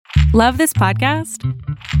Love this podcast?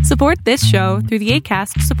 Support this show through the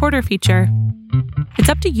Acast supporter feature. It's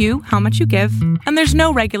up to you how much you give, and there's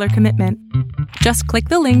no regular commitment. Just click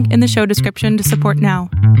the link in the show description to support now.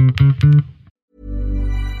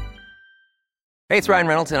 Hey, it's Ryan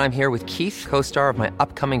Reynolds, and I'm here with Keith, co-star of my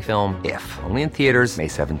upcoming film, If, only in theaters May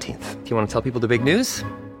 17th. Do you want to tell people the big news?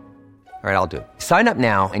 All right, I'll do it. Sign up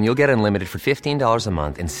now and you'll get unlimited for $15 a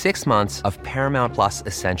month and 6 months of Paramount Plus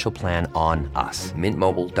Essential Plan on us.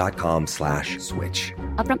 MintMobile.com/switch.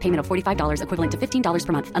 Upfront payment of $45 equivalent to $15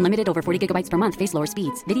 per month. Unlimited over 40 gigabytes per month. Face lower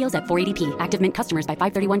speeds. Videos at 480p. Active Mint customers by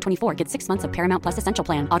 531.24 get 6 months of Paramount Plus Essential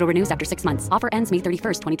Plan. Auto renews after 6 months. Offer ends May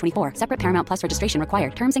 31st, 2024. Separate Paramount Plus registration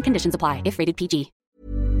required. Terms and conditions apply if rated PG.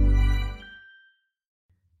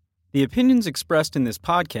 The opinions expressed in this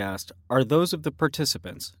podcast are those of the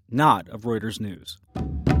participants, not of Reuters News.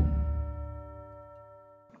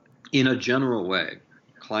 In a general way,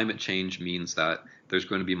 climate change means that there's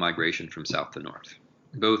going to be migration from south to north,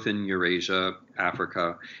 both in Eurasia,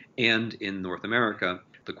 Africa, and in North America.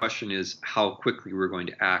 The question is how quickly we're going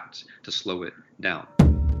to act to slow it down.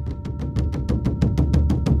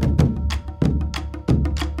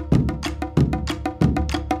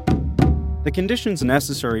 The conditions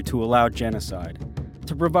necessary to allow genocide,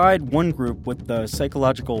 to provide one group with the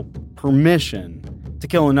psychological permission to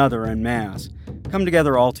kill another en masse, come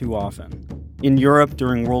together all too often. In Europe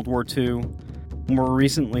during World War II, more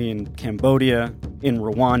recently in Cambodia, in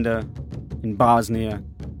Rwanda, in Bosnia.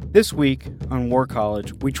 This week on War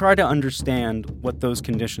College, we try to understand what those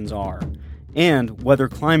conditions are and whether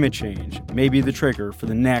climate change may be the trigger for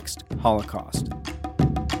the next Holocaust.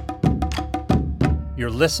 You're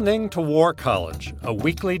listening to War College, a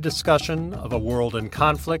weekly discussion of a world in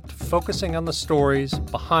conflict focusing on the stories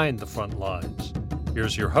behind the front lines.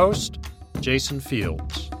 Here's your host, Jason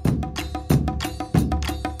Fields.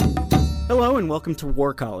 Hello and welcome to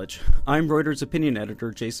War College. I'm Reuters opinion editor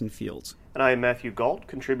Jason Fields. And I am Matthew Gault,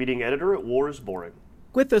 contributing editor at War is Boring.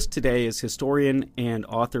 With us today is historian and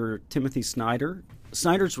author Timothy Snyder.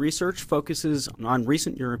 Snyder's research focuses on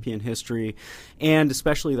recent European history and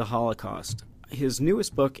especially the Holocaust. His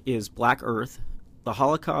newest book is Black Earth, The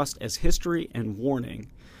Holocaust as History and Warning.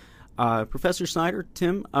 Professor Snyder,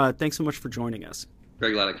 Tim, thanks so much for joining us.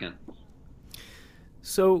 Very glad I can.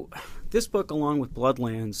 So this book, along with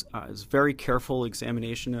Bloodlands, is a very careful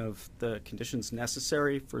examination of the conditions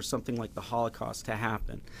necessary for something like the Holocaust to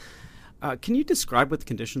happen. Can you describe what the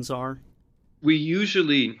conditions are? We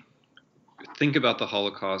usually think about the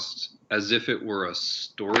Holocaust as if it were a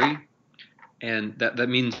story. And that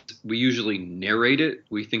means we usually narrate it.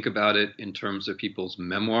 We think about it in terms of people's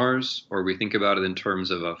memoirs, or we think about it in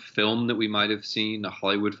terms of a film that we might have seen, a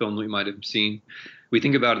Hollywood film that we might have seen. We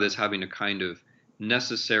think about it as having a kind of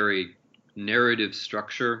necessary narrative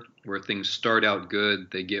structure where things start out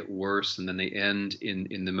good, they get worse, and then they end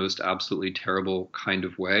in the most absolutely terrible kind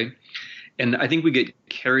of way. And I think we get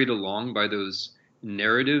carried along by those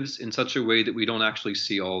narratives in such a way that we don't actually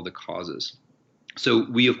see all the causes. So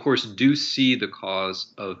we, of course, do see the cause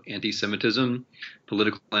of anti-Semitism,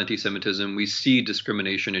 political anti-Semitism. We see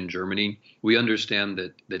discrimination in Germany. We understand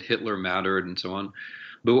that Hitler mattered and so on.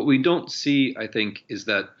 But what we don't see, I think, is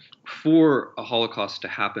that for a Holocaust to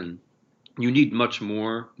happen, you need much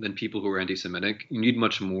more than people who are anti-Semitic. You need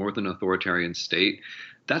much more than an authoritarian state.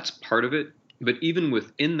 That's part of it. But even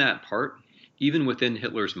within that part, even within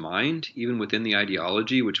Hitler's mind, even within the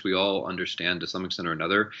ideology, which we all understand to some extent or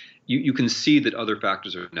another, you can see that other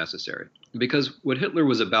factors are necessary. Because what Hitler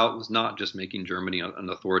was about was not just making Germany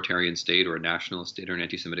an authoritarian state or a nationalist state or an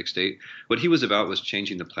anti-Semitic state. What he was about was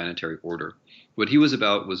changing the planetary order. What he was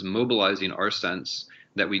about was mobilizing our sense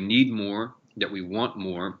that we need more, that we want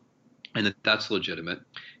more, and that that's legitimate.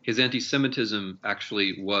 His anti-Semitism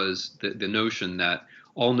actually was the notion that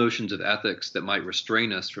all notions of ethics that might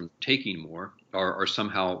restrain us from taking more are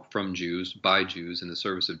somehow from Jews, by Jews, in the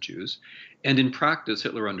service of Jews. And in practice,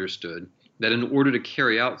 Hitler understood that in order to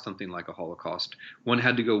carry out something like a Holocaust, one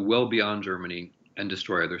had to go well beyond Germany and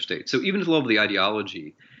destroy other states. So even at the level of the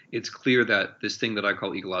ideology, it's clear that this thing that I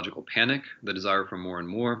call ecological panic, the desire for more and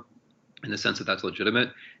more, in the sense that that's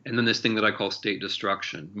legitimate, and then this thing that I call state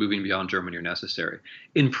destruction, moving beyond Germany, are necessary.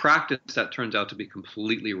 In practice, that turns out to be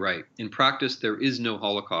completely right. In practice, there is no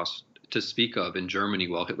Holocaust to speak of in Germany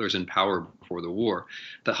while Hitler's in power before the war.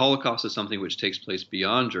 The Holocaust is something which takes place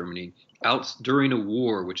beyond Germany, out during a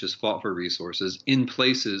war which is fought for resources in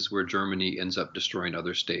places where Germany ends up destroying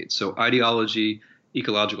other states. So ideology,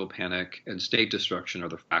 ecological panic, and state destruction are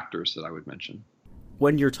the factors that I would mention.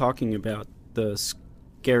 When you're talking about the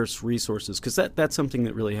scarce resources, because that's something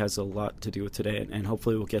that really has a lot to do with today, and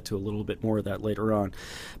hopefully we'll get to a little bit more of that later on.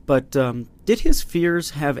 But did his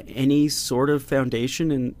fears have any sort of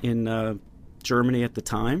foundation in Germany at the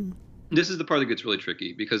time? This is the part that gets really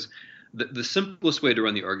tricky, because the simplest way to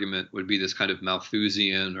run the argument would be this kind of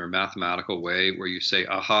Malthusian or mathematical way where you say,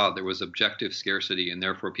 aha, there was objective scarcity and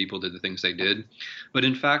therefore people did the things they did. But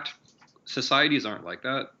in fact, societies aren't like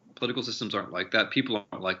that. Political systems aren't like that. People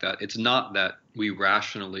aren't like that. It's not that we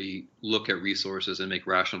rationally look at resources and make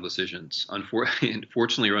rational decisions.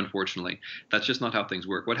 Fortunately or unfortunately, that's just not how things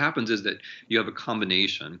work. What happens is that you have a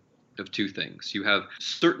combination of two things. You have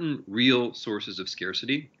certain real sources of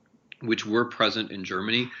scarcity, which were present in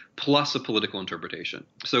Germany, plus a political interpretation.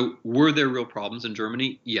 So were there real problems in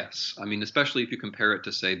Germany? Yes. I mean, especially if you compare it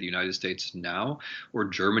to, say, the United States now, or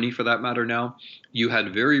Germany for that matter now, you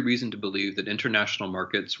had very reason to believe that international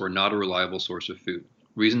markets were not a reliable source of food.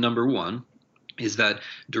 Reason number one is that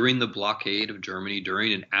during the blockade of Germany,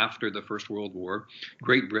 during and after the First World War,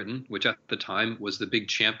 Great Britain, which at the time was the big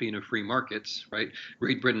champion of free markets, right?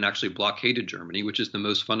 Great Britain actually blockaded Germany, which is the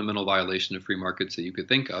most fundamental violation of free markets that you could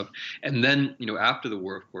think of. And then, after the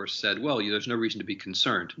war, of course, said, well, there's no reason to be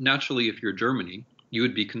concerned. Naturally, if you're Germany, you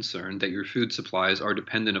would be concerned that your food supplies are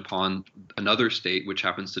dependent upon another state which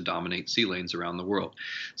happens to dominate sea lanes around the world.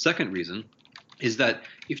 Second reason is that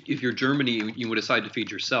if you're Germany, you would decide to feed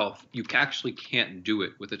yourself, you actually can't do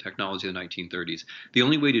it with the technology of the 1930s. The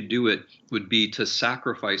only way to do it would be to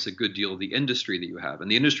sacrifice a good deal of the industry that you have. And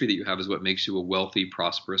the industry that you have is what makes you a wealthy,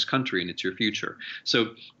 prosperous country, and it's your future.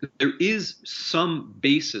 So there is some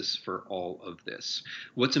basis for all of this.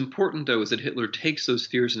 What's important, though, is that Hitler takes those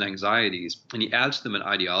fears and anxieties and he adds to them an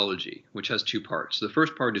ideology, which has two parts. The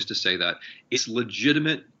first part is to say that it's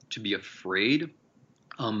legitimate to be afraid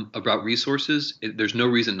about resources. There's no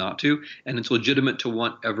reason not to, and it's legitimate to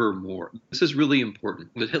want ever more. This is really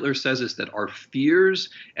important. What Hitler says is that our fears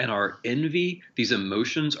and our envy, these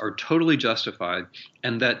emotions, are totally justified,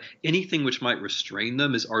 and that anything which might restrain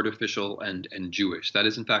them is artificial and Jewish. That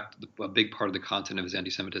is, in fact, a big part of the content of his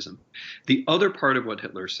anti-Semitism. The other part of what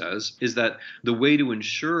Hitler says is that the way to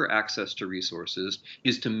ensure access to resources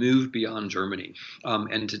is to move beyond Germany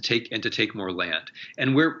and to take more land.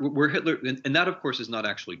 And where Hitler, and that, of course, is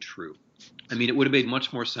not actually true. I mean, it would have made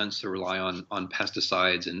much more sense to rely on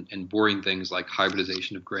pesticides and boring things like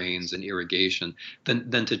hybridization of grains and irrigation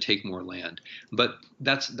than to take more land. But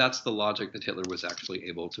that's the logic that Hitler was actually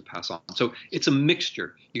able to pass on. So it's a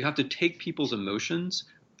mixture. You have to take people's emotions,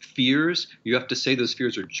 fears, you have to say those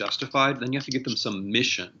fears are justified, then you have to give them some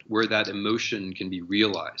mission where that emotion can be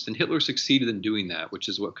realized. And Hitler succeeded in doing that, which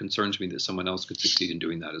is what concerns me, that someone else could succeed in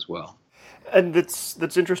doing that as well. And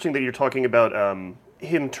that's interesting that you're talking about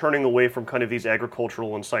him turning away from kind of these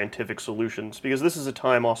agricultural and scientific solutions, because this is a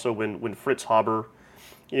time also when Fritz Haber,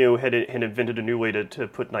 had invented a new way to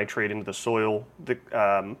put nitrate into the soil.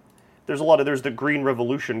 There's the Green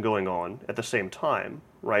Revolution going on at the same time,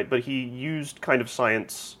 right? But he used kind of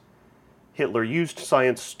science. Hitler used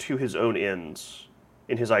science to his own ends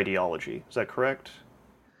in his ideology. Is that correct?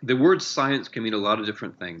 The word science can mean a lot of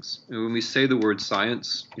different things. And when we say the word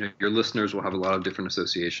science, your listeners will have a lot of different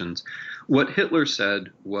associations. What Hitler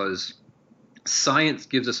said was, science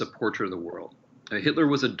gives us a portrait of the world. Hitler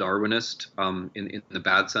was a Darwinist in the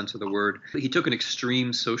bad sense of the word. He took an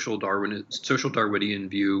extreme social Darwinian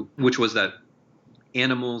view, which was that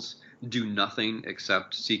animals do nothing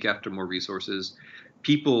except seek after more resources.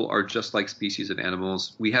 People are just like species of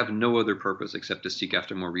animals. We have no other purpose except to seek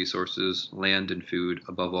after more resources, land and food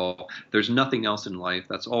above all. There's nothing else in life.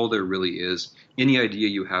 That's all there really is. Any idea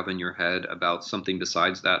you have in your head about something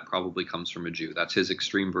besides that probably comes from a Jew. That's his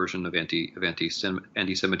extreme version of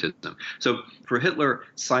anti-Semitism. So for Hitler,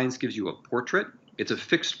 science gives you a portrait. It's a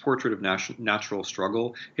fixed portrait of natural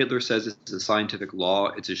struggle. Hitler says it's a scientific law.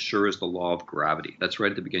 It's as sure as the law of gravity. That's right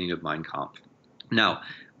at the beginning of Mein Kampf. Now,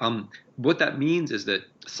 what that means is that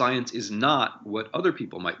science is not what other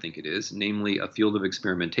people might think it is, namely a field of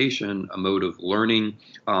experimentation, a mode of learning,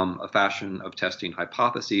 a fashion of testing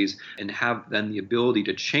hypotheses, and have then the ability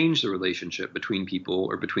to change the relationship between people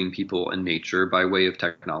or between people and nature by way of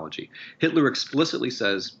technology. Hitler explicitly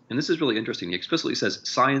says, and this is really interesting, he explicitly says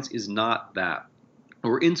science is not that.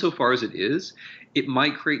 Or insofar as it is, it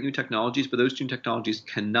might create new technologies, but those new technologies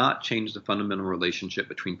cannot change the fundamental relationship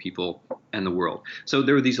between people and the world. So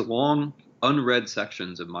there are these long unread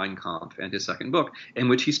sections of Mein Kampf and his second book, in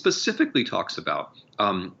which he specifically talks about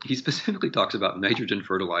nitrogen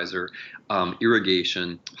fertilizer,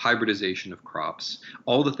 irrigation, hybridization of crops,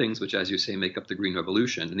 all the things which, as you say, make up the Green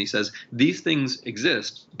Revolution. And he says these things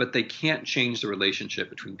exist, but they can't change the relationship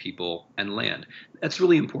between people and land. That's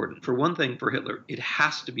really important. For one thing, for Hitler, it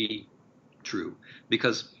has to be true,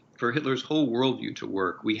 because for Hitler's whole worldview to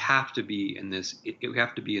work, we have to be in this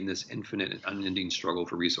infinite and unending struggle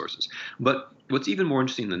for resources. But what's even more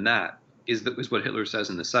interesting than that is what Hitler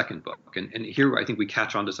says in the second book. And here I think we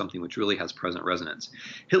catch on to something which really has present resonance.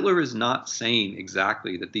 Hitler is not saying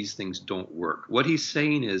exactly that these things don't work. What he's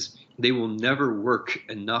saying is they will never work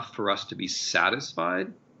enough for us to be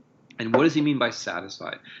satisfied. And what does he mean by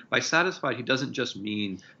satisfied? By satisfied, he doesn't just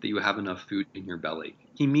mean that you have enough food in your belly.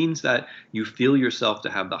 He means that you feel yourself to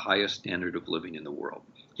have the highest standard of living in the world.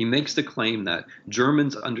 He makes the claim that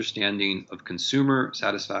Germans' understanding of consumer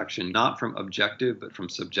satisfaction, not from objective but from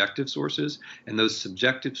subjective sources, and those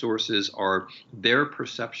subjective sources are their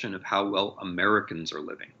perception of how well Americans are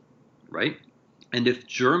living, right? And if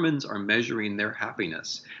Germans are measuring their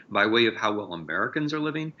happiness by way of how well Americans are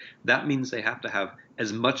living, that means they have to have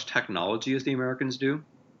as much technology as the Americans do,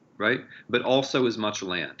 right? But also as much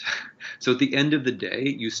land. So at the end of the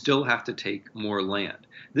day, you still have to take more land.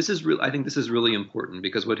 I think this is really important,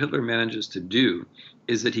 because what Hitler manages to do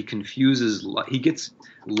is that he gets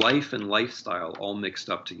life and lifestyle all mixed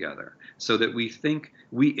up together, so that we think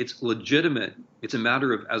it's legitimate. It's a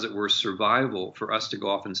matter of, as it were, survival for us to go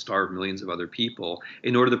off and starve millions of other people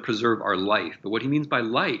in order to preserve our life. But what he means by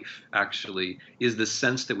life, actually, is the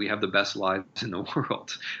sense that we have the best lives in the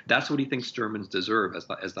world. That's what he thinks Germans deserve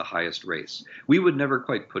as the highest race. We would never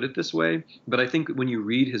quite put it this way, but I think when you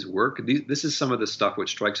read his work, this is some of the stuff which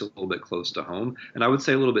strikes a little bit close to home, and I would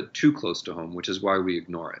say a little bit too close to home, which is why we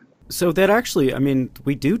ignore it. So that actually, I mean,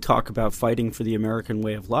 we do talk about fighting for the American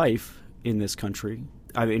way of life in this country.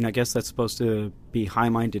 I mean, I guess that's supposed to be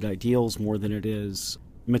high-minded ideals more than it is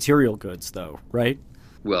material goods, though, right?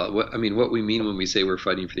 Well, what we mean when we say we're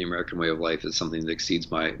fighting for the American way of life is something that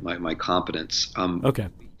exceeds my competence. Okay.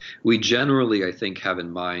 We generally, I think, have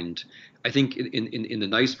in mind, I think in the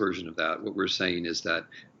nice version of that, what we're saying is that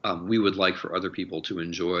we would like for other people to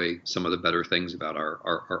enjoy some of the better things about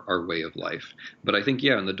our way of life. But I think,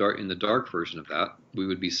 in the dark version of that, we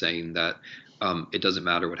would be saying that it doesn't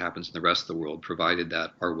matter what happens in the rest of the world, provided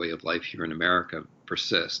that our way of life here in America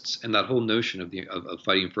persists. And that whole notion of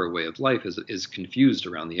fighting for a way of life is confused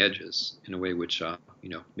around the edges in a way which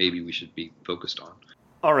maybe we should be focused on.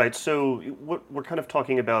 All right, so we're kind of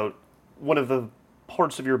talking about one of the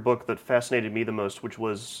parts of your book that fascinated me the most, which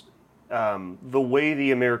was the way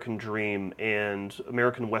the American dream and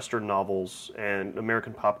American Western novels and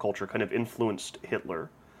American pop culture kind of influenced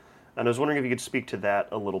Hitler. And I was wondering if you could speak to that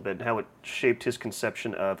a little bit, and how it shaped his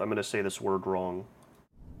conception of, I'm going to say this word wrong.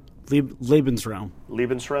 Lebensraum.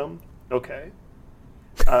 Lebensraum? Okay.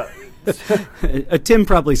 Tim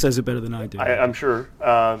probably says it better than I do. I'm sure.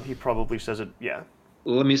 He probably says it, yeah.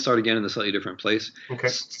 Well, let me start again in a slightly different place. Okay.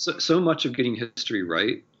 So much of getting history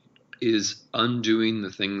right is undoing the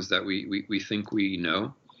things that we think we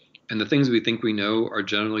know. And the things we think we know are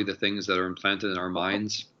generally the things that are implanted in our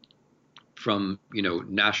minds from,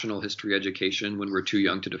 national history education when we're too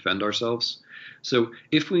young to defend ourselves. So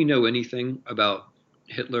if we know anything about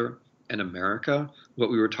Hitler and America, what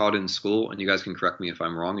we were taught in school, and you guys can correct me if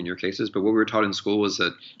I'm wrong in your cases, but what we were taught in school was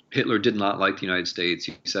that Hitler did not like the United States.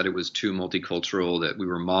 He said it was too multicultural, that we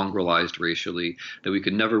were mongrelized racially, that we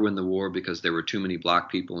could never win the war because there were too many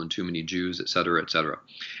black people and too many Jews, et cetera, et cetera.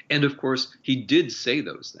 And of course, he did say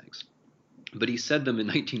those things. But he said them in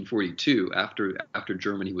 1942 after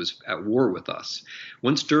Germany was at war with us.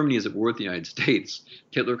 Once Germany is at war with the United States,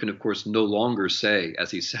 Hitler can, of course, no longer say,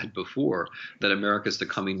 as he said before, that America is the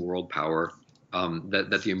coming world power,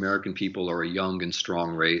 that the American people are a young and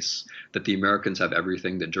strong race, that the Americans have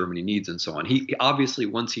everything that Germany needs, and so on. He obviously,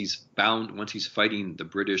 once he's fighting the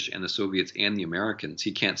British and the Soviets and the Americans,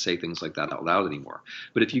 he can't say things like that out loud anymore.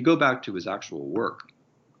 But if you go back to his actual work,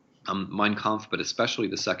 Mein Kampf, but especially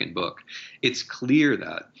the second book, it's clear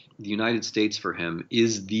that the United States for him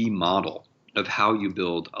is the model of how you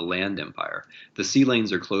build a land empire. The sea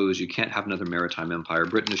lanes are closed. You can't have another maritime empire.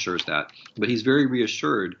 Britain assures that. But he's very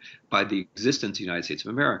reassured by the existence of the United States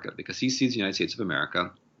of America, because he sees the United States of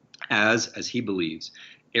America as he believes,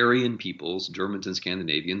 Aryan peoples, Germans and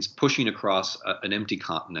Scandinavians, pushing across an empty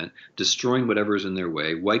continent, destroying whatever is in their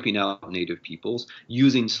way, wiping out native peoples,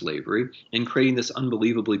 using slavery, and creating this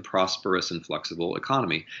unbelievably prosperous and flexible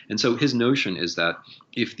economy. And so his notion is that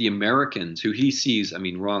if the Americans, who he sees,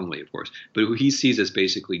 wrongly, of course, but who he sees as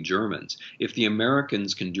basically Germans, if the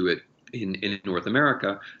Americans can do it in North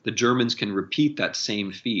America, the Germans can repeat that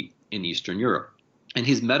same feat in Eastern Europe. And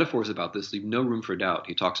his metaphors about this leave no room for doubt.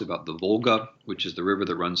 He talks about the Volga, which is the river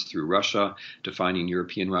that runs through Russia, defining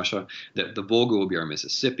European Russia, that the Volga will be our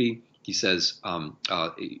Mississippi. He says,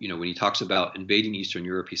 when he talks about invading Eastern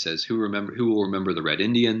Europe, he says, who will remember the Red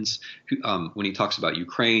Indians? When he talks about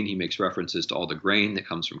Ukraine, he makes references to all the grain that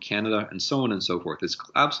comes from Canada, and so on and so forth. It's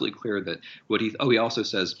absolutely clear that he also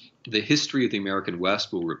says the history of the American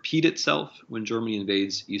West will repeat itself when Germany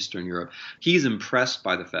invades Eastern Europe. He's impressed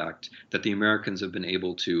by the fact that the Americans have been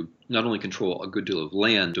able to not only control a good deal of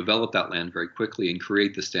land, develop that land very quickly, and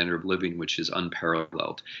create the standard of living which is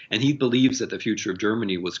unparalleled. And he believes that the future of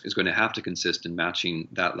Germany is going to have to consist in matching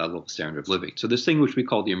that level of standard of living. So this thing which we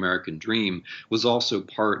call the American dream was also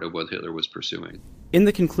part of what Hitler was pursuing. In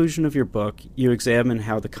the conclusion of your book, you examine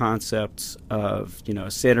how the concepts of,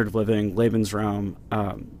 standard of living, Lebensraum,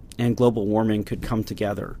 and global warming could come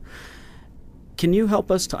together. Can you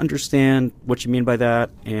help us to understand what you mean by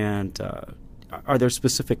that? And are there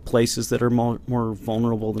specific places that are more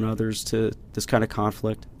vulnerable than others to this kind of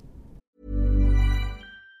conflict?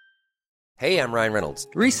 Hey, I'm Ryan Reynolds.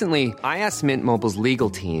 Recently, I asked Mint Mobile's legal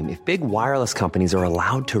team if big wireless companies are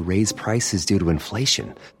allowed to raise prices due to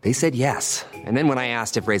inflation. They said yes. And then when I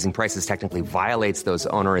asked if raising prices technically violates those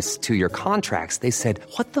onerous 2-year contracts, they said,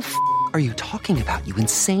 "What the f*** are you talking about, you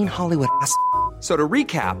insane Hollywood ass?" So to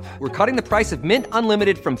recap, we're cutting the price of Mint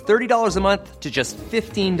Unlimited from $30 a month to just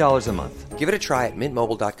 $15 a month. Give it a try at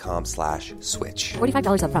mintmobile.com/switch.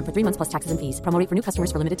 $45 up front for 3 months plus taxes and fees. Promo rate for new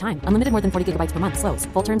customers for limited time. Unlimited more than 40 gigabytes per month. Slows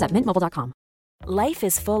full terms at mintmobile.com. Life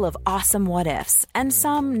is full of awesome what-ifs, and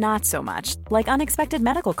some not so much, like unexpected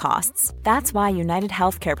medical costs. That's why United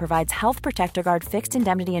Healthcare provides Health Protector Guard fixed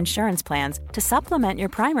indemnity insurance plans to supplement your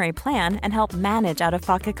primary plan and help manage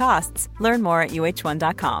out-of-pocket costs. Learn more at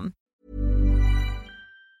uh1.com.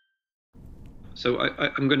 So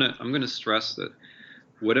I'm gonna stress that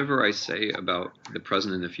whatever I say about the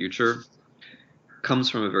present and the future comes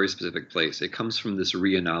from a very specific place. It comes from this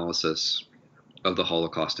reanalysis of the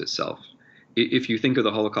Holocaust itself. If you think of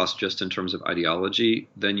the Holocaust just in terms of ideology,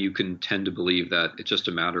 then you can tend to believe that it's just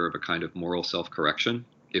a matter of a kind of moral self-correction.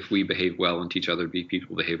 If we behave well and teach other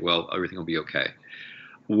people behave well, everything will be okay.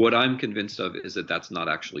 What I'm convinced of is that that's not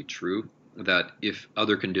actually true, that if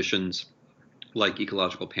other conditions like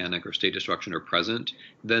ecological panic or state destruction are present,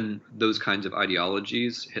 then those kinds of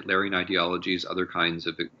ideologies, Hitlerian ideologies, other kinds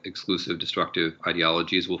of exclusive destructive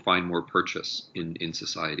ideologies will find more purchase in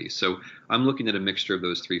society. So I'm looking at a mixture of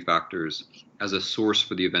those three factors as a source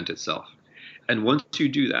for the event itself. And once you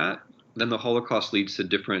do that, then the Holocaust leads to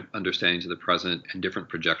different understandings of the present and different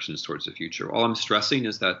projections towards the future. All I'm stressing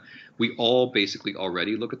is that we all basically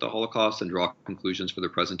already look at the Holocaust and draw conclusions for the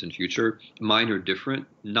present and future. Mine are different,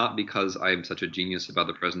 not because I am such a genius about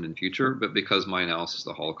the present and future, but because my analysis of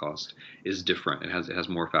the Holocaust is different. It has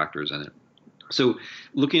more factors in it. So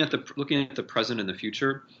looking at the present and the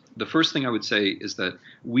future, the first thing I would say is that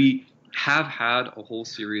we have had a whole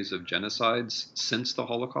series of genocides since the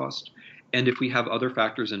Holocaust. And if we have other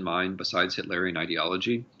factors in mind besides Hitlerian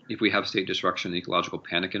ideology, if we have state destruction and ecological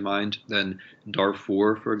panic in mind, then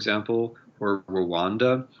Darfur, for example, or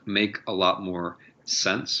Rwanda make a lot more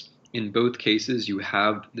sense. In both cases, you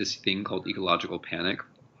have this thing called ecological panic,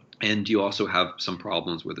 and you also have some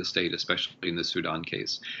problems with the state, especially in the Sudan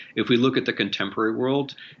case. If we look at the contemporary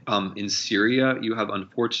world, in Syria, you have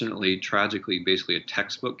unfortunately, tragically, basically a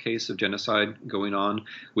textbook case of genocide going on,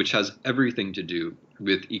 which has everything to do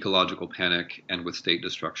with ecological panic and with state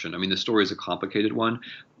destruction. I mean, the story is a complicated one,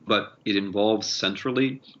 but it involves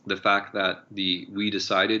centrally the fact that we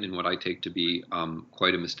decided, in what I take to be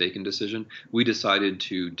quite a mistaken decision, we decided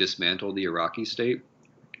to dismantle the Iraqi state,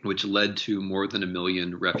 which led to more than 1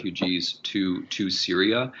 million refugees to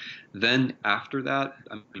Syria. Then after that,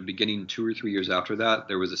 beginning 2 or 3 years after that,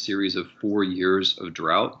 there was a series of 4 years of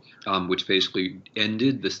drought, which basically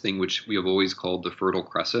ended this thing which we have always called the Fertile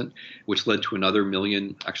Crescent, which led to another 1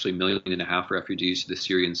 million, actually 1.5 million refugees to the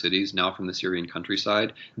Syrian cities, now from the Syrian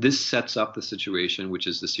countryside. This sets up the situation, which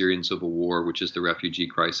is the Syrian civil war, which is the refugee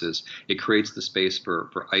crisis. It creates the space for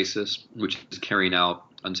ISIS, which is carrying out,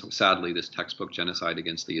 sadly, this textbook genocide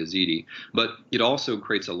against the Yazidi. But it also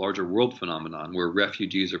creates a larger world phenomenon where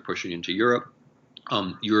refugees are pushing into Europe.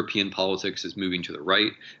 European politics is moving to the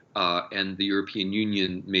right, and the European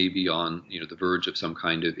Union may be on the verge of some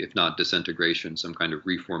kind of, if not disintegration, some kind of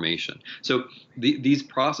reformation. So these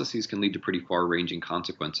processes can lead to pretty far-ranging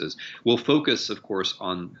consequences. We'll focus, of course,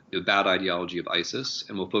 on the bad ideology of ISIS,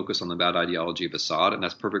 and we'll focus on the bad ideology of Assad, and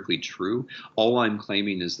that's perfectly true. All I'm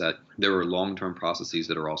claiming is that there are long-term processes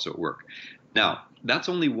that are also at work. Now, that's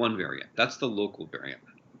only one variant. That's the local variant.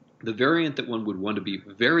 The variant that one would want to be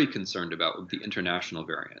very concerned about would be the international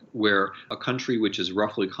variant, where a country which is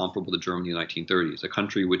roughly comparable to Germany in the 1930s, a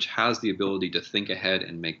country which has the ability to think ahead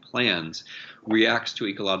and make plans, reacts to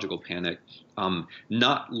ecological panic,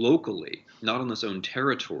 not locally, not on its own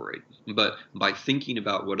territory, but by thinking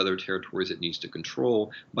about what other territories it needs to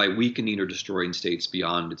control, by weakening or destroying states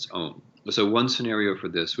beyond its own. So one scenario for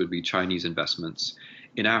this would be Chinese investments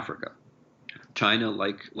in Africa. China,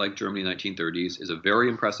 like Germany in the 1930s, is a very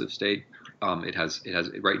impressive state. It has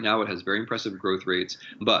right now it has very impressive growth rates,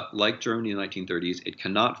 but like Germany in the 1930s, it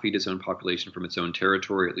cannot feed its own population from its own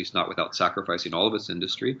territory, at least not without sacrificing all of its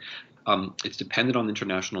industry. It's dependent on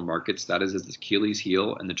international markets. That is its Achilles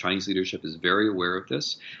heel, and the Chinese leadership is very aware of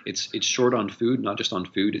this. It's short on food, not just on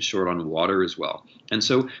food, it's short on water as well. And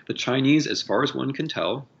so the Chinese, as far as one can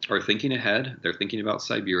tell, are thinking ahead. They're thinking about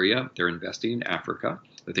Siberia. They're investing in Africa.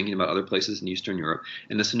 They're thinking about other places in Eastern Europe.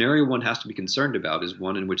 And the scenario one has to be concerned about is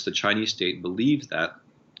one in which the Chinese state believes that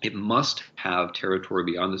it must have territory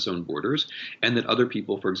beyond its own borders, and that other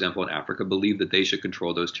people, for example, in Africa, believe that they should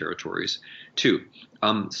control those territories too.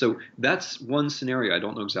 So that's one scenario. I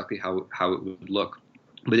don't know exactly how it would look,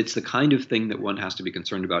 but it's the kind of thing that one has to be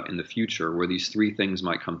concerned about in the future, where these three things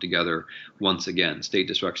might come together once again: state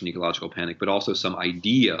destruction, ecological panic, but also some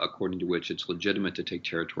idea according to which it's legitimate to take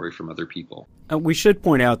territory from other people. We should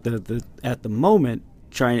point out that at the moment,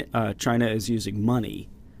 China is using money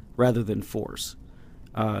rather than force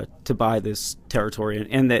to buy this territory,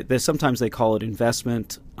 and that sometimes they call it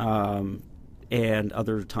investment, and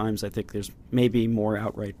other times I think there's maybe more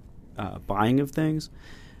outright buying of things.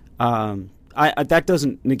 That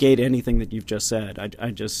doesn't negate anything that you've just said.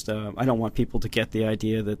 I don't want people to get the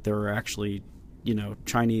idea that there are actually,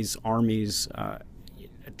 Chinese armies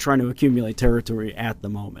trying to accumulate territory at the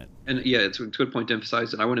moment. And yeah, it's a good point to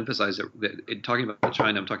emphasize. And I want to emphasize that in talking about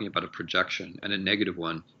China, I'm talking about a projection, and a negative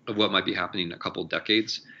one, of what might be happening in a couple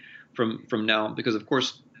decades from now. Because of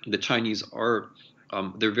course the Chinese are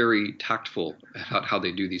they're very tactful about how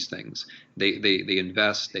they do these things. They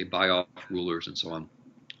invest, they buy off rulers, and so on.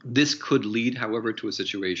 This could lead, however, to a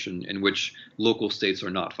situation in which local states are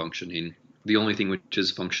not functioning. The only thing which is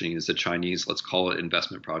functioning is the Chinese, let's call it,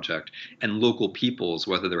 investment project. And local peoples,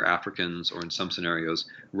 whether they're Africans or in some scenarios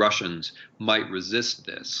Russians, might resist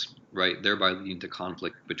this, right? Thereby leading to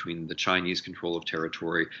conflict between the Chinese control of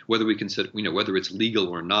territory. Whether we consider, whether it's legal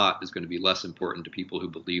or not is going to be less important to people who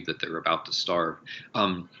believe that they're about to starve.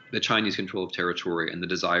 The Chinese control of territory and the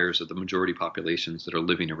desires of the majority populations that are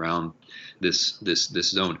living around this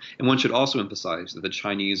zone. And one should also emphasize that the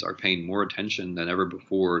Chinese are paying more attention than ever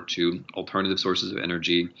before to alternative sources of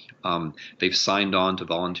energy. They've signed on to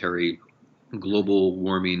voluntary global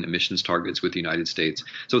warming emissions targets with the United States.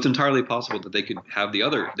 So it's entirely possible that they could go the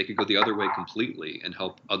other way completely and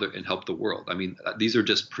help the world. I mean, these are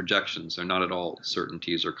just projections. They're not at all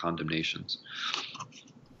certainties or condemnations.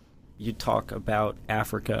 You talk about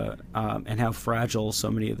Africa and how fragile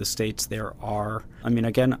so many of the states there are. I mean,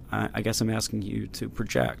 again, I guess I'm asking you to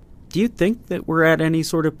project. Do you think that we're at any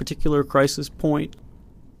sort of particular crisis point?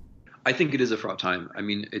 I think it is a fraught time. I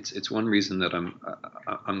mean, it's one reason that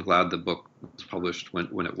I'm glad the book was published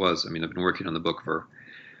when it was. I mean, I've been working on the book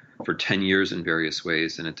for 10 years in various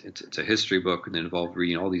ways, and it's a history book, and it involved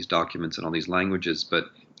reading all these documents and all these languages. But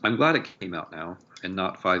I'm glad it came out now and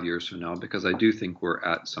not 5 years from now, because I do think we're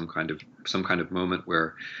at some kind of moment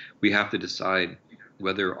where we have to decide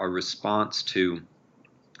whether our response to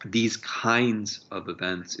these kinds of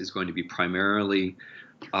events is going to be primarily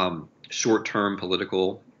short-term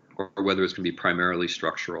political, or whether it's going to be primarily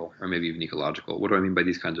structural or maybe even ecological. What do I mean by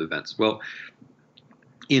these kinds of events? Well,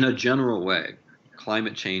 in a general way,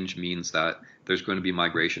 climate change means that there's going to be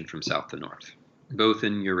migration from south to north, both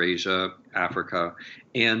in Eurasia, Africa,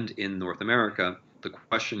 and in North America. The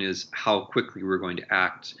question is how quickly we're going to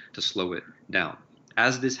act to slow it down.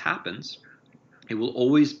 As this happens, it will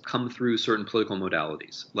always come through certain political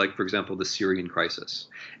modalities, like, for example, the Syrian crisis.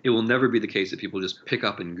 It will never be the case that people just pick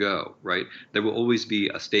up and go, right? There will always be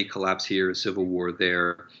a state collapse here, a civil war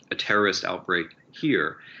there, a terrorist outbreak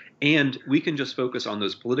here. And we can just focus on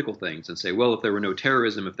those political things and say, well, if there were no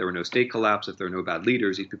terrorism, if there were no state collapse, if there were no bad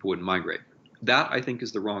leaders, these people wouldn't migrate. That, I think,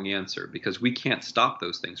 is the wrong answer, because we can't stop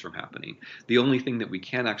those things from happening. The only thing that we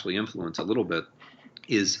can actually influence a little bit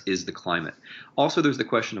is the climate. Also, there's the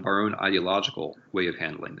question of our own ideological way of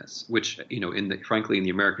handling this, which, frankly, in the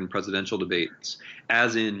American presidential debates,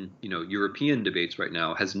 as in, European debates right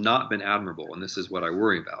now, has not been admirable. And this is what I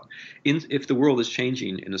worry about. If the world is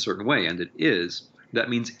changing in a certain way, and it is, that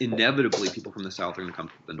means inevitably people from the South are going to come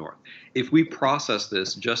to the North. If we process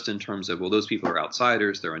this just in terms of, well, those people are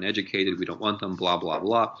outsiders, they're uneducated, we don't want them, blah, blah,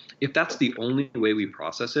 blah, if that's the only way we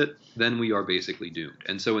process it, then we are basically doomed.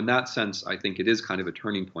 And so in that sense, I think it is kind of a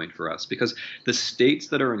turning point for us, because the states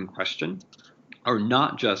that are in question are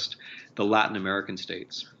not just the Latin American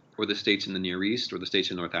states or the states in the Near East or the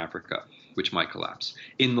states in North Africa, which might collapse.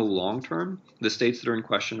 In the long term, the states that are in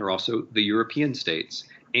question are also the European states,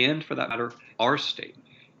 and for that matter, our state,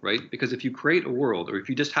 right? Because if you create a world, or if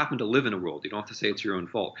you just happen to live in a world, you don't have to say it's your own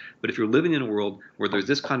fault, but if you're living in a world where there's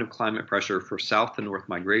this kind of climate pressure for south to north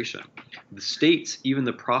migration, the states, even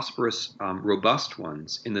the prosperous, robust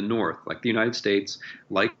ones in the north, like the United States,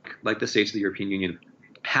 like the states of the European Union,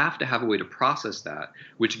 have to have a way to process that,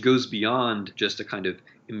 which goes beyond just a kind of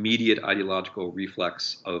immediate ideological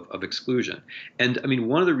reflex of exclusion. And I mean,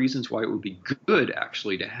 one of the reasons why it would be good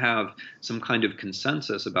actually to have some kind of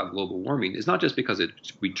consensus about global warming is not just because it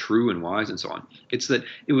would be true and wise and so on. It's that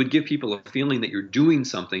it would give people a feeling that you're doing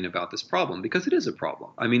something about this problem, because it is a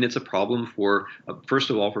problem. I mean, it's a problem for, first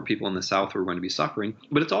of all, for people in the South who are going to be suffering,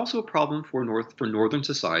 but it's also a problem for northern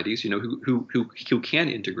societies, who can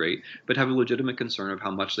integrate, but have a legitimate concern of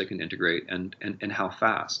how much they can integrate and how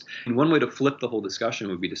fast. And one way to flip the whole discussion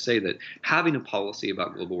would be to say that having a policy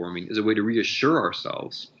about global warming is a way to reassure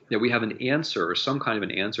ourselves that we have an answer, or some kind of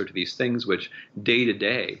an answer to these things which day to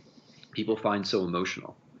day people find so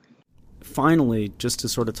emotional. Finally, just to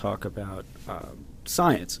sort of talk about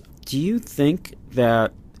science, do you think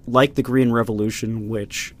that, like the Green Revolution,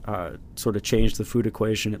 which sort of changed the food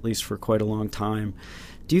equation, at least for quite a long time,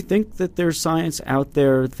 do you think that there's science out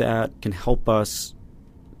there that can help us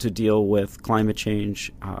to deal with climate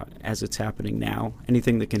change as it's happening now?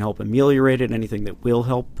 Anything that can help ameliorate it? Anything that will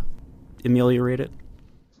help ameliorate it?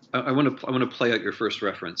 I want to play out your first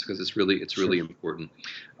reference, because it's really important.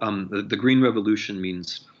 The Green Revolution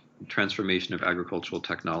means transformation of agricultural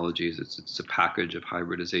technologies. It's a package of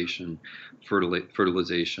hybridization,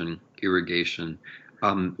 fertilization, irrigation,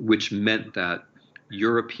 which meant that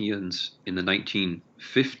Europeans in the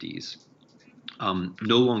 1950s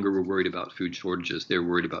no longer were worried about food shortages. They were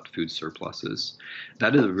worried about food surpluses.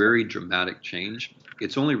 That is a very dramatic change.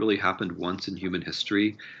 It's only really happened once in human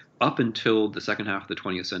history. Up until the second half of the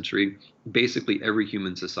 20th century, basically every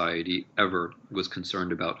human society ever was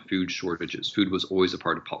concerned about food shortages. Food was always a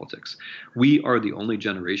part of politics. We are the only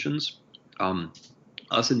generations,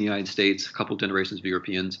 us in the United States, a couple generations of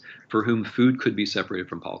Europeans, for whom food could be separated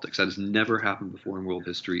from politics. That has never happened before in world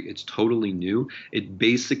history. It's totally new. It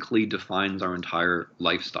basically defines our entire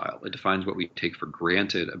lifestyle. It defines what we take for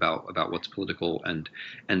granted about what's political and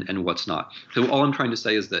what's not. So all I'm trying to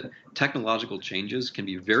say is that technological changes can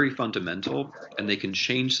be very fundamental, and they can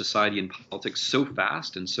change society and politics so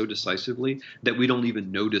fast and so decisively that we don't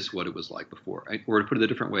even notice what it was like before. Right? Or to put it a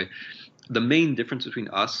different way, the main difference between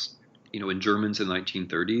us, and Germans in the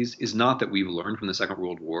 1930s is not that we've learned from the Second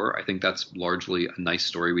World War. I think that's largely a nice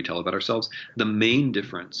story we tell about ourselves. The main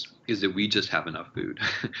difference is that we just have enough food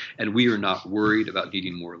and we are not worried about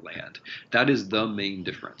needing more land. That is the main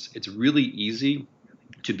difference. It's really easy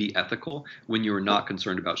to be ethical when you're not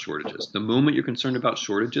concerned about shortages. The moment you're concerned about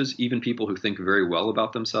shortages, even people who think very well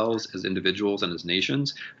about themselves as individuals and as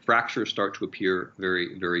nations, fractures start to appear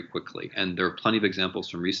very, very quickly. And there are plenty of examples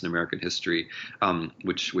from recent American history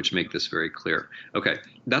which make this very clear. Okay,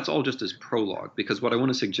 that's all just as prologue, because what I want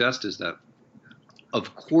to suggest is that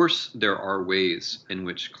of course, there are ways in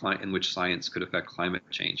which science could affect climate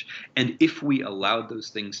change. And if we allowed those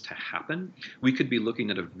things to happen, we could be looking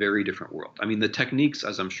at a very different world. I mean, the techniques,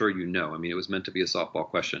 as I'm sure you know, it was meant to be a softball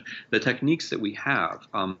question. The techniques that we have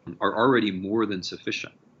are already more than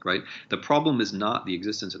sufficient. Right? The problem is not the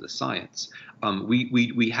existence of the science.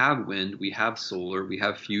 We have wind, we have solar, we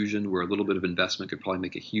have fusion, where a little bit of investment could probably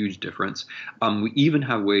make a huge difference. We even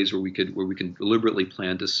have ways where we can deliberately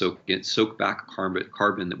plan to soak back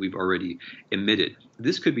carbon that we've already emitted.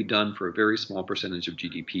 This could be done for a very small percentage of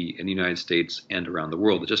GDP in the United States and around the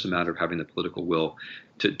world. It's just a matter of having the political will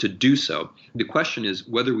to do so. The question is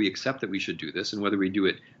whether we accept that we should do this and whether we do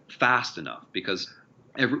it fast enough, because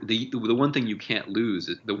the one thing you can't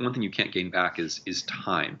lose, the one thing you can't gain back is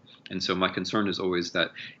time. And so my concern is always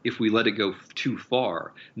that if we let it go too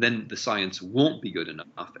far, then the science won't be good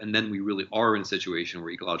enough. And then we really are in a situation where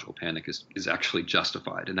ecological panic is actually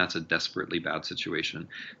justified. And that's a desperately bad situation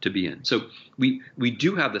to be in. So we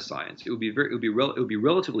do have the science. It would be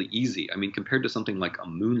relatively easy. I mean, compared to something like a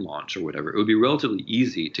moon launch or whatever, it would be relatively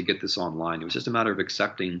easy to get this online. It was just a matter of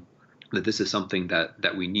accepting that this is something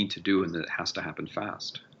that we need to do and that it has to happen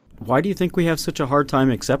fast. Why do you think we have such a hard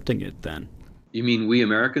time accepting it then? You mean we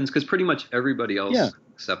Americans? Because pretty much everybody else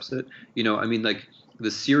accepts it. I mean, like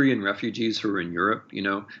the Syrian refugees who are in Europe,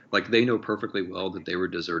 like they know perfectly well that they were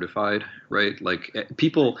desertified, right? Like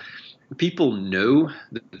people know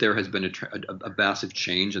that there has been a massive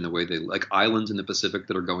change in the way they, like islands in the Pacific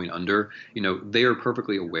that are going under, they are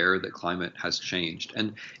perfectly aware that climate has changed.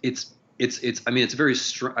 And it's very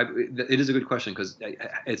strong. It is a good question because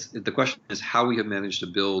the question is how we have managed to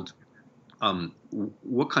build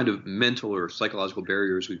what kind of mental or psychological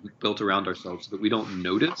barriers we've built around ourselves so that we don't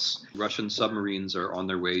notice Russian submarines are on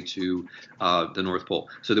their way to the North Pole,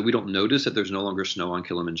 so that we don't notice that there's no longer snow on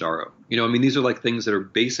Kilimanjaro. I mean, these are like things that are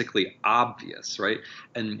basically obvious, right?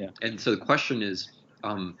 And so the question is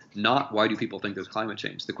not why do people think there's climate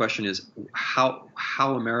change? The question is how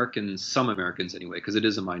Americans, some Americans anyway, because it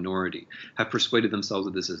is a minority, have persuaded themselves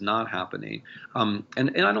that this is not happening. And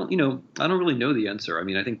I don't really know the answer. I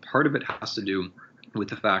mean, I think part of it has to do with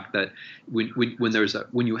the fact that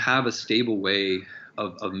when you have a stable way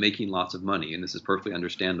of making lots of money, and this is perfectly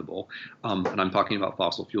understandable, and I'm talking about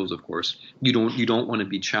fossil fuels, of course, you don't want to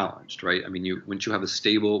be challenged, right? I mean, when you have a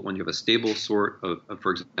stable sort of,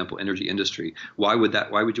 for example, energy industry, why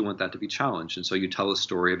would you want that to be challenged? And so you tell a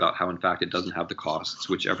story about how, in fact, it doesn't have the costs,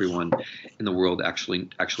 which everyone in the world actually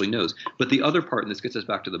knows. But the other part, and this gets us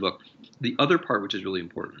back to the book, the other part which is really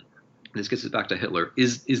important, this gets us back to Hitler,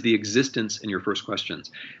 is the existence, in your first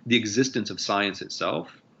questions, the existence of science itself.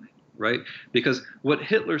 Right? Because what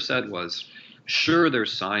Hitler said was, sure,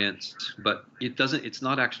 there's science, but it's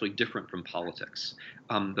not actually different from politics.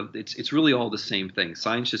 It's really all the same thing.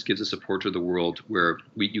 Science just gives us a portrait of the world where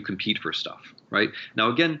you compete for stuff, right? Now,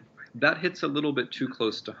 again, that hits a little bit too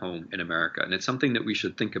close to home in America, and it's something that we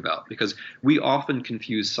should think about because we often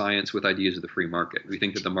confuse science with ideas of the free market. We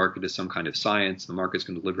think that the market is some kind of science, the market's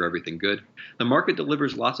going to deliver everything good. The market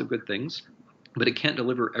delivers lots of good things, but it can't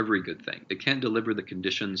deliver every good thing. It can't deliver the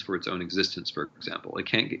conditions for its own existence, for example. It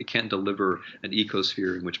can't deliver an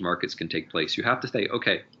ecosphere in which markets can take place. You have to say,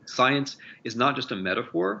 okay, science is not just a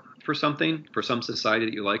metaphor for something, for some society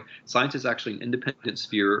that you like. Science is actually an independent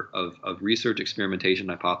sphere of research, experimentation,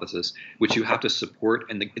 hypothesis, which you have to support,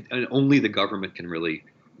 and only the government can really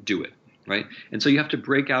do it. Right? And so you have to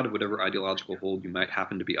break out of whatever ideological hold you might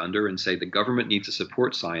happen to be under and say the government needs to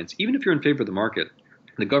support science, even if you're in favor of the market.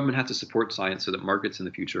 The government has to support science so that markets in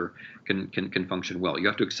the future can function well. You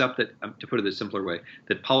have to accept that, to put it a simpler way,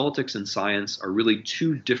 that politics and science are really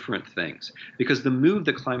two different things. Because the move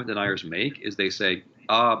that climate deniers make is they say,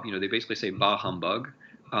 they basically say, bah humbug.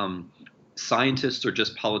 Scientists are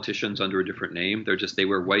just politicians under a different name. They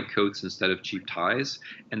wear white coats instead of cheap ties,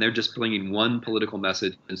 and they're just bringing one political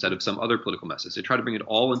message instead of some other political message. They try to bring it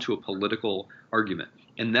all into a political argument,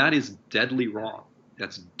 and that is deadly wrong.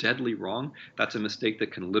 That's deadly wrong. That's a mistake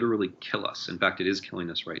that can literally kill us. In fact, it is killing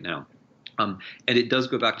us right now. And it does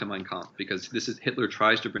go back to Mein Kampf, because Hitler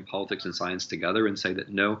tries to bring politics and science together and say that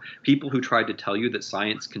no, people who tried to tell you that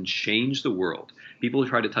science can change the world, people who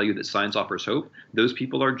try to tell you that science offers hope, those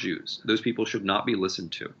people are Jews. Those people should not be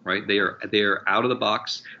listened to, right? They are out of the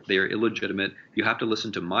box. They are illegitimate. You have to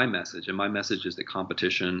listen to my message, and my message is that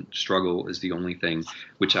competition, struggle is the only thing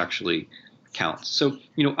which actually counts. So,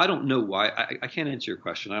 I don't know why. I can't answer your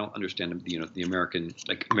question. I don't understand the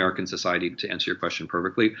American society to answer your question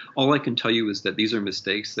perfectly. All I can tell you is that these are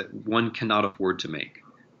mistakes that one cannot afford to make.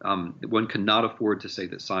 One cannot afford to say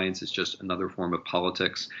that science is just another form of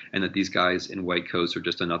politics and that these guys in white coats are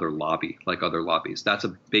just another lobby like other lobbies. That's a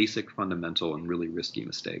basic, fundamental, and really risky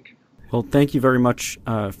mistake. Well, thank you very much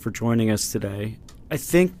for joining us today. I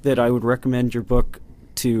think that I would recommend your book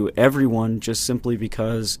to everyone just simply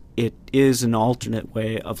because it is an alternate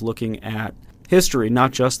way of looking at history,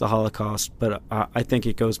 not just the Holocaust, but I think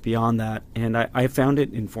it goes beyond that. And I found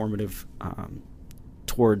it informative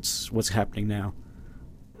towards what's happening now.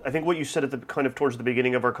 I think what you said towards the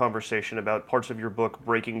beginning of our conversation about parts of your book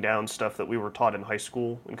breaking down stuff that we were taught in high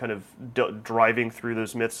school and kind of driving through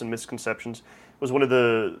those myths and misconceptions was one of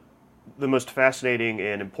the most fascinating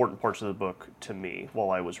and important parts of the book to me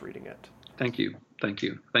while I was reading it. Thank you.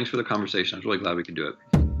 Thanks for the conversation. I was really glad we could do it.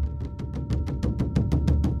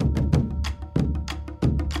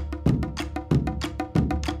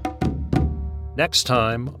 Next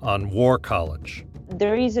time on War College.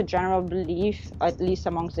 There is a general belief, at least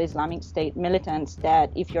amongst the Islamic State militants,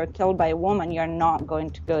 that if you're killed by a woman, you're not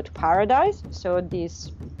going to go to paradise. So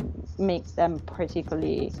this makes them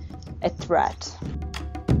particularly a threat.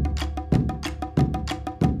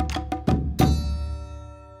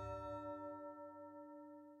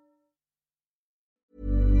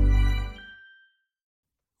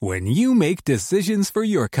 When you make decisions for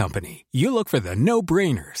your company, you look for the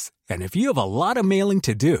no-brainers. And if you have a lot of mailing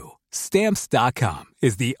to do, Stamps.com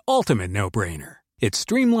is the ultimate no-brainer. It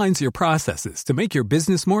streamlines your processes to make your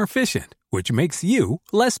business more efficient, which makes you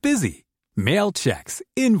less busy. Mail checks,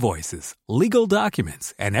 invoices, legal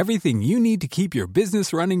documents, and everything you need to keep your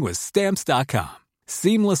business running with Stamps.com.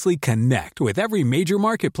 Seamlessly connect with every major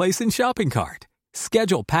marketplace and shopping cart.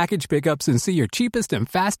 Schedule package pickups and see your cheapest and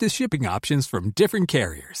fastest shipping options from different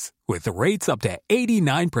carriers, with rates up to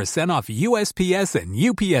 89% off USPS and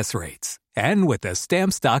UPS rates. And with the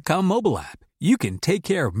Stamps.com mobile app, you can take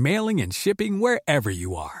care of mailing and shipping wherever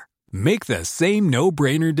you are. Make the same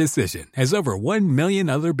no-brainer decision as over 1 million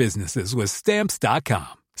other businesses with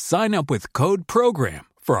Stamps.com. Sign up with code PROGRAM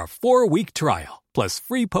for a 4-week trial, plus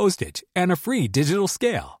free postage and a free digital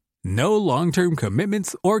scale. No long-term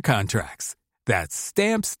commitments or contracts. That's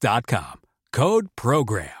Stamps.com. Code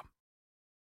PROGRAM.